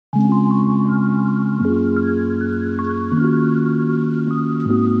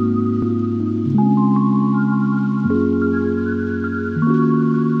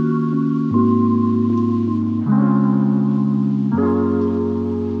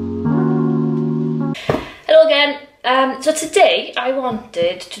So today I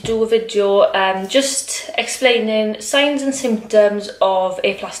wanted to do a video just explaining signs and symptoms of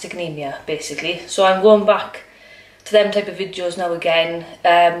aplastic anemia, basically. So I'm going back to them type of videos now again.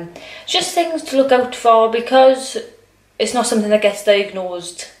 Just things to look out for, because it's not something that gets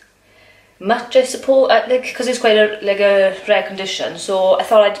diagnosed much, I suppose, because it's quite a rare condition. So I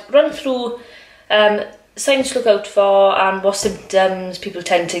thought I'd run through signs to look out for and what symptoms people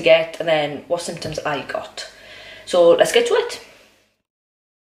tend to get, and then what symptoms I got. So let's get to it.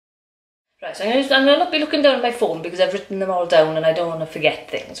 Right, so I'm going to be looking down at my phone because I've written them all down and I don't want to forget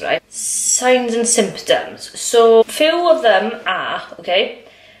things, right? Signs and symptoms. So a few of them are, okay,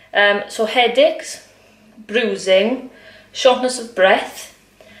 so headaches, bruising, shortness of breath,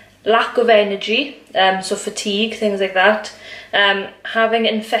 lack of energy, so fatigue, things like that, having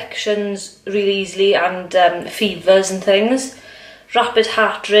infections really easily and fevers and things, rapid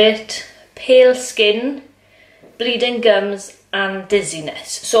heart rate, pale skin, bleeding gums and dizziness.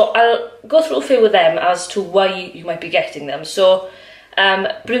 So I'll go through a few of them as to why you might be getting them. So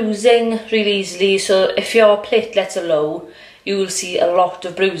bruising really easily. So if your platelets are low, you will see a lot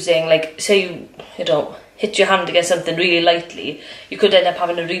of bruising. Like say you know, hit your hand against something really lightly, you could end up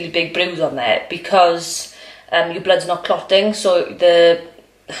having a really big bruise on there because your blood's not clotting. So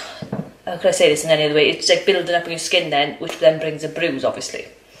how can I say this in any other way? It's like building up in your skin then, which then brings a bruise, obviously.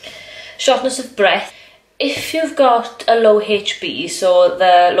 Shortness of breath. If you've got a low HB, so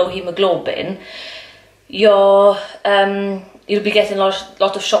the low hemoglobin, you'll be getting a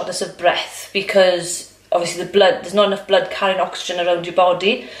lot of shortness of breath, because obviously there's not enough blood carrying oxygen around your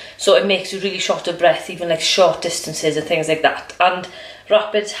body, so it makes you really short of breath, even like short distances and things like that. And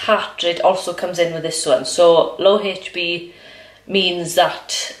rapid heart rate also comes in with this one. So low HB means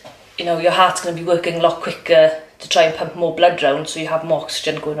that, you know, your heart's going to be working a lot quicker to try and pump more blood around, so you have more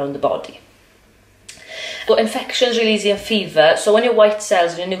oxygen going around the body. But infections really easy, and fever. So when your white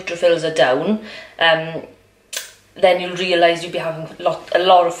cells and your neutrophils are down, then you'll realise you'll be having a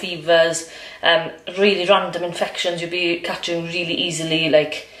lot of fevers, really random infections you'll be catching really easily,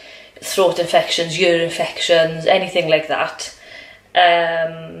 like throat infections, ear infections, anything like that.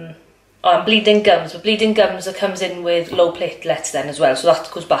 And bleeding gums. But bleeding gums comes in with low platelets then as well, so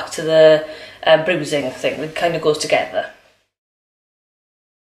that goes back to the bruising thing. It kind of goes together.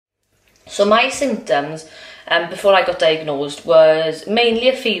 So my symptoms before I got diagnosed was mainly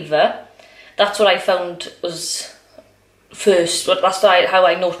a fever. That's what I found was first. That's how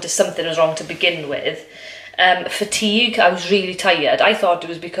I noticed something was wrong to begin with. Fatigue, I was really tired. I thought it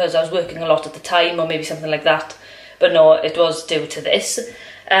was because I was working a lot at the time or maybe something like that. But no, it was due to this.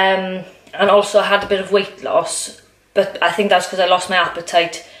 And also I had a bit of weight loss. But I think that's because I lost my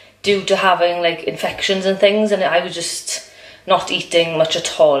appetite due to having like infections and things. And I was just not eating much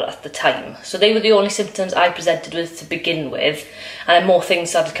at all at the time. So they were the only symptoms I presented with to begin with, and more things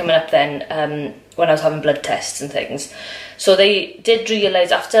started coming up then when I was having blood tests and things. So they did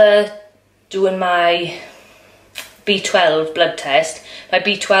realise after doing my B12 blood test, my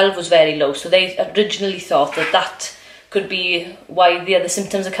B12 was very low, so they originally thought that could be why the other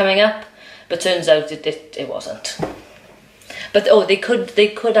symptoms are coming up, but turns out it wasn't. But they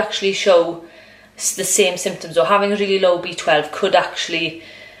could actually show the same symptoms, or having a really low B12 could actually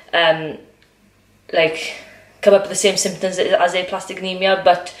like come up with the same symptoms as aplastic anemia,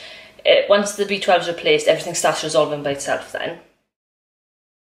 but once the B12 is replaced, everything starts resolving by itself then.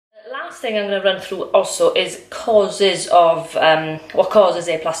 The last thing I'm going to run through also is causes of what causes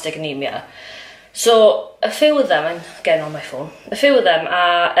aplastic anemia. So a few of them, I'm getting on my phone, a few of them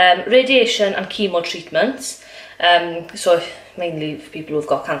are radiation and chemo treatments. So mainly for people who've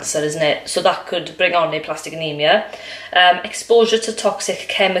got cancer, isn't it? So that could bring on aplastic anemia. Exposure to toxic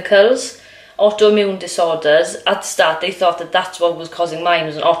chemicals, autoimmune disorders. At the start they thought that that's what was causing mine,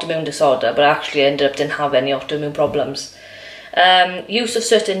 was an autoimmune disorder, but actually I ended up didn't have any autoimmune problems. Use of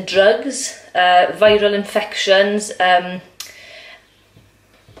certain drugs, viral infections, I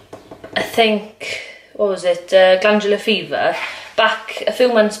think, what was it, glandular fever. Back a few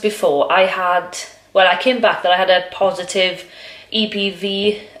months before I came back that I had a positive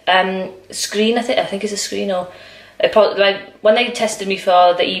EBV screen, I think it's a screen, or when they tested me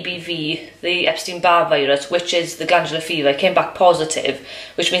for the EBV, the Epstein-Barr virus, which is the glandular fever, I came back positive,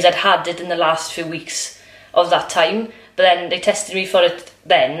 which means I'd had it in the last few weeks of that time, but then they tested me for it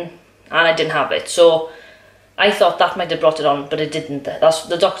then, and I didn't have it, so I thought that might have brought it on, but it didn't.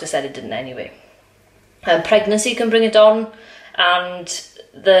 The doctor said it didn't anyway. Pregnancy can bring it on, and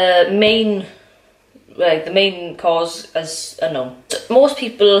the main cause is unknown. Most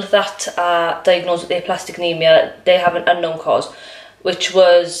people that are diagnosed with aplastic anemia, they have an unknown cause, which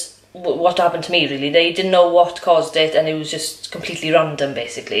was what happened to me, really. They didn't know what caused it, and it was just completely random,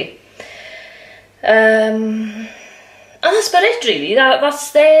 basically. And that's about it, really.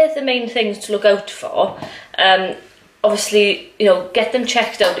 That's the main things to look out for. Obviously, you know, get them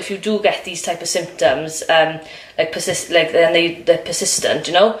checked out if you do get these type of symptoms, they're persistent,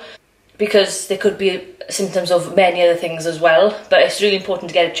 you know, because they could be symptoms of many other things as well. But it's really important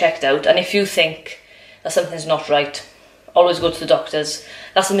to get it checked out. And if you think that something's not right, always go to the doctors.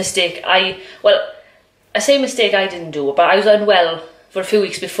 That's a mistake. I say mistake I didn't do, but I was unwell for a few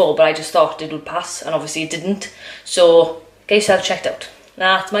weeks before, but I just thought it would pass, and obviously it didn't. So get yourself checked out.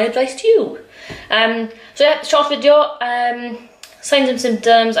 That's my advice to you. So yeah, short video, signs and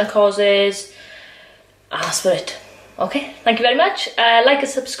symptoms and causes, and that's about it. Okay, thank you very much. Like and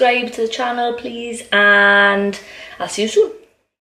subscribe to the channel, please, and I'll see you soon.